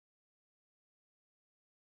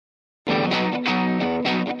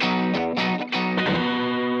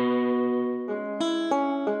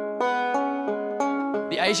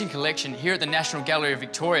Asian collection here at the National Gallery of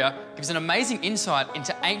Victoria gives an amazing insight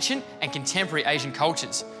into ancient and contemporary Asian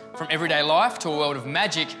cultures, from everyday life to a world of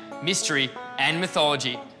magic, mystery and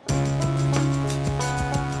mythology.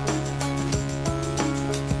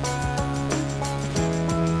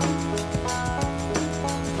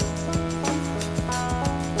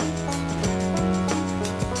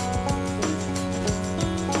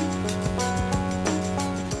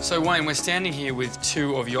 So Wayne, we're standing here with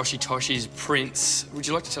two of Yoshitoshi's prints. Would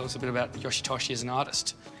you like to tell us a bit about Yoshitoshi as an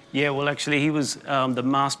artist? Yeah, well, actually, he was the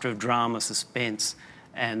master of drama, suspense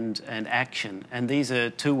and action. And these are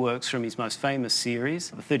two works from his most famous series,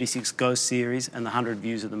 the 36 Ghosts series and the 100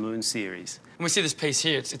 Views of the Moon series. When we see this piece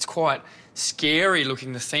here, it's quite scary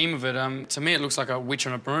looking, the theme of it. To me, it looks like a witch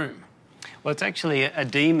on a broom. Well, it's actually a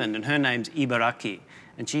demon, and her name's Ibaraki,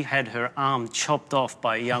 and she had her arm chopped off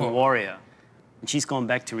by a young warrior. And she's gone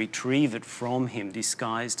back to retrieve it from him,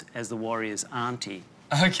 disguised as the warrior's auntie.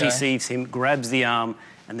 Okay. Deceives him, grabs the arm,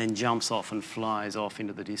 and then jumps off and flies off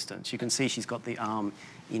into the distance. You can see she's got the arm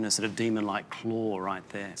in a sort of demon-like claw right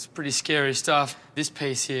there. It's pretty scary stuff. This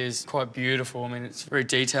piece here is quite beautiful. I mean, it's very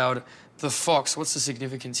detailed. The fox, what's the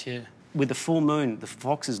significance here? With the full moon, the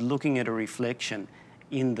fox is looking at a reflection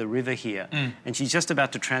in the river here, and she's just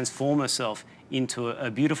about to transform herself into a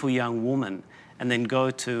beautiful young woman and then go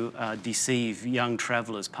to deceive young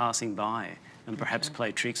travellers passing by and perhaps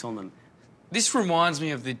play tricks on them. This reminds me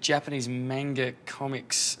of the Japanese manga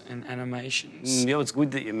comics and animations. Yeah, it's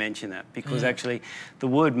good that you mention that, because actually the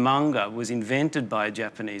word manga was invented by a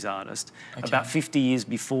Japanese artist about 50 years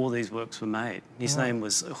before these works were made. His name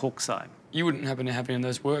was Hokusai. You wouldn't happen to have any of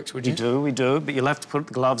those works, would you? We do, but you'll have to put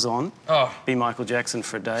the gloves on. Oh. Be Michael Jackson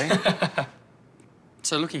for a day.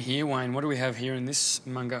 So looking here, Wayne, what do we have here in this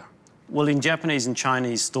manga? Well, in Japanese and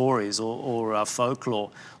Chinese stories or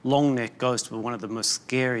folklore, long-necked ghosts were one of the most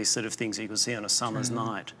scariest sort of things you could see on a summer's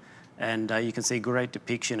night. And you can see a great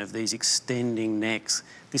depiction of these extending necks.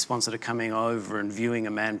 This one sort of coming over and viewing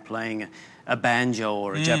a man playing a banjo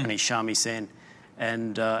or a Japanese shamisen.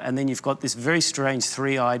 And then you've got this very strange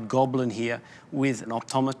three-eyed goblin here with an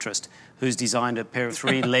optometrist who's designed a pair of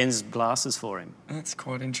three-lensed glasses for him. That's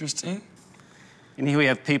quite interesting. And here we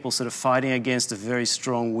have people sort of fighting against a very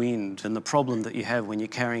strong wind, and the problem that you have when you're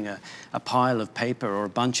carrying a pile of paper or a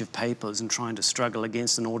bunch of papers and trying to struggle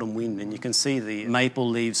against an autumn wind. And you can see the maple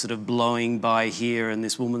leaves sort of blowing by here, and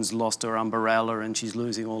this woman's lost her umbrella and she's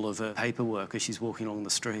losing all of her paperwork as she's walking along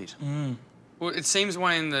the street. Well, it seems,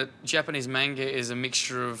 Wayne, that Japanese manga is a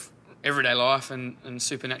mixture of everyday life and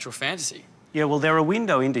supernatural fantasy. Yeah, well, they're a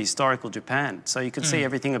window into historical Japan, so you can see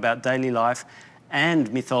everything about daily life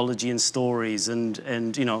and mythology and stories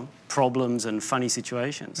and you know, problems and funny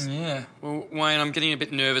situations. Yeah. Well, Wayne, I'm getting a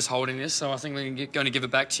bit nervous holding this, so I think we're going to give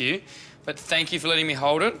it back to you. But thank you for letting me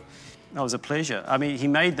hold it. It was a pleasure. I mean, he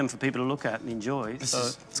made them for people to look at and enjoy, so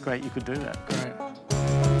it's great you could do that. Great.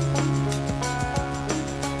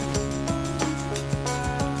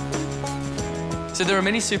 So there are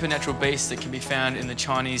many supernatural beasts that can be found in the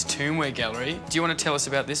Chinese Tombware Gallery. Do you want to tell us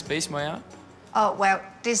about this beast, Maya? Oh, well,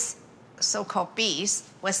 this so-called beast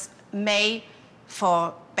was made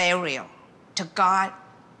for burial, to guard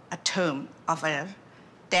a tomb of a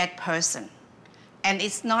dead person. And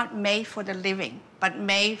it's not made for the living, but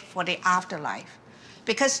made for the afterlife.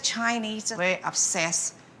 Because Chinese are very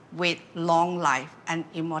obsessed with long life and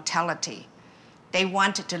immortality. They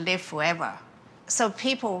wanted to live forever. So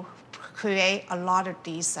people create a lot of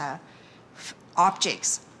these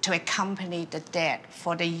objects to accompany the dead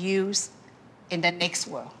for the use in the next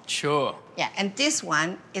world. Sure. Yeah, and this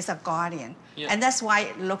one is a guardian. Yeah. And that's why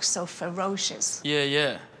it looks so ferocious. Yeah,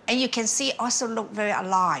 yeah. And you can see also look very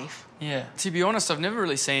alive. Yeah. To be honest, I've never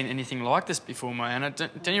really seen anything like this before, Maya.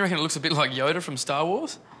 Don't you reckon it looks a bit like Yoda from Star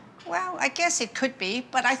Wars? Well, I guess it could be,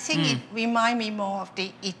 but I think it reminds me more of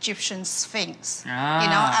the Egyptian Sphinx. You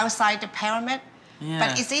know, outside the pyramid. Yeah.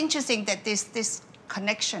 But it's interesting that there's this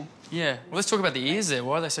connection. Yeah. Well, let's talk about the ears there.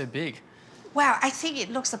 Why are they so big? Well, I think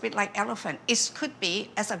it looks a bit like elephant. It could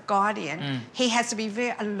be, as a guardian, he has to be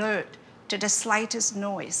very alert to the slightest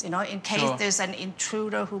noise, you know, in case there's an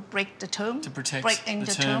intruder who break the tomb. To protect the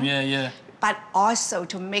tomb, yeah, yeah. But also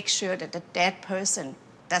to make sure that the dead person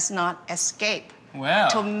does not escape. Wow.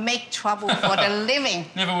 To make trouble for the living.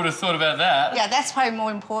 Never would have thought about that. Yeah, that's probably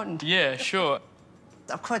more important. Yeah, sure.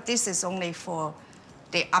 Of course, this is only for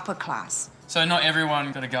the upper class. So not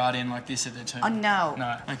everyone got a guardian like this at their tomb? Oh, no.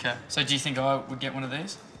 No, OK. So do you think I would get one of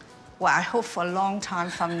these? Well, I hope for a long time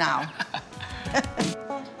from now.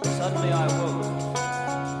 Suddenly I woke,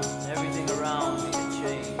 and everything around me had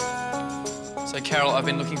changed. So, Carol, I've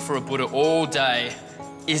been looking for a Buddha all day.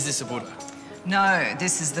 Is this a Buddha? No,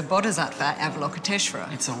 this is the Bodhisattva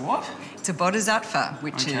Avalokiteshvara. It's a what? It's a Bodhisattva,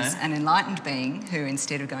 which Okay. is an enlightened being who,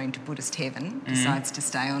 instead of going to Buddhist heaven, decides to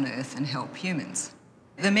stay on earth and help humans.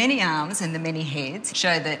 The many arms and the many heads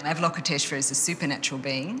show that Avalokiteshvara is a supernatural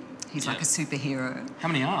being. He's like a superhero. How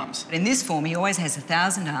many arms? But in this form, he always has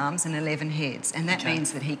 1,000 arms and 11 heads, and that Okay.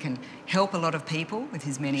 means that he can help a lot of people with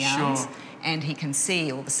his many arms, and he can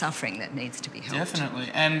see all the suffering that needs to be helped. Definitely.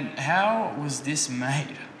 And how was this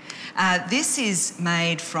made? This is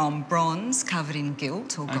made from bronze covered in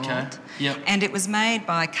gilt or gold. Okay. Yep. And it was made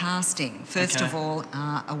by casting. First Okay. of all,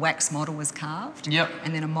 a wax model was carved. Yep.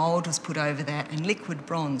 And then a mould was put over that, and liquid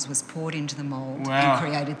bronze was poured into the mould Wow. and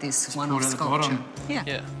created this one-off poured at the sculpture. bottom. Yeah.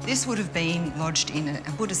 Yeah. This would have been lodged in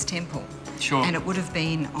a Buddhist temple. Sure. And it would have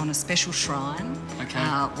been on a special shrine Okay.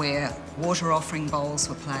 where water offering bowls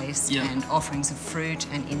were placed Yep. and offerings of fruit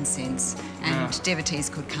and incense, and Wow. devotees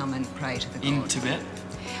could come and pray to the god. In Tibet?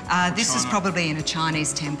 This is China? probably in a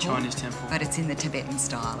Chinese temple. Chinese temple. But it's in the Tibetan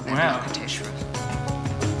style of Wow. Avalokiteshvara.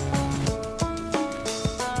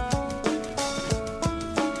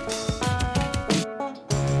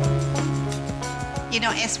 You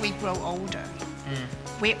know, as we grow older,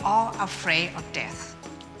 we're all afraid of death.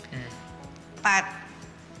 But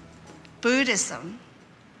Buddhism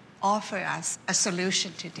offers us a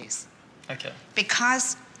solution to this. Okay.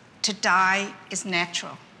 Because to die is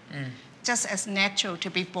natural, just as natural to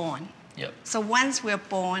be born. Yep. So once we're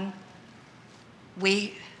born,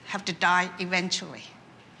 we have to die eventually.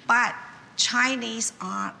 But Chinese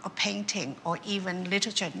art or painting or even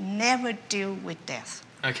literature never deal with death.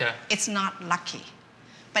 Okay. It's not lucky.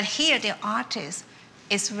 But here the artist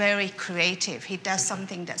is very creative. He does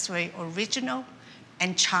something that's very original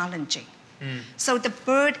and challenging. So the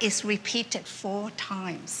bird is repeated 4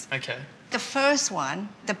 times. Okay. The first one,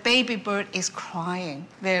 the baby bird is crying,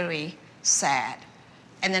 very sad.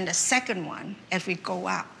 And then the second one, as we go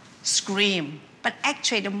up, scream. But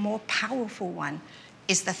actually the more powerful one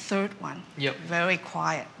is the third one. Yep. Very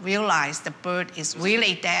quiet. Realize the bird is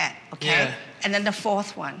really dead, okay? Yeah. And then the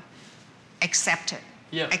fourth one, accept it.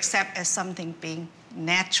 Yep. Accept as something being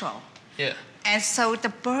natural. Yeah. And so the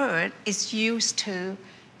bird is used to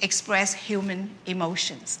express human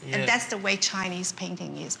emotions. Yeah. And that's the way Chinese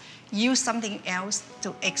painting is. Use something else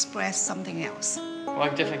to express something else. Well, I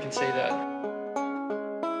definitely can see that.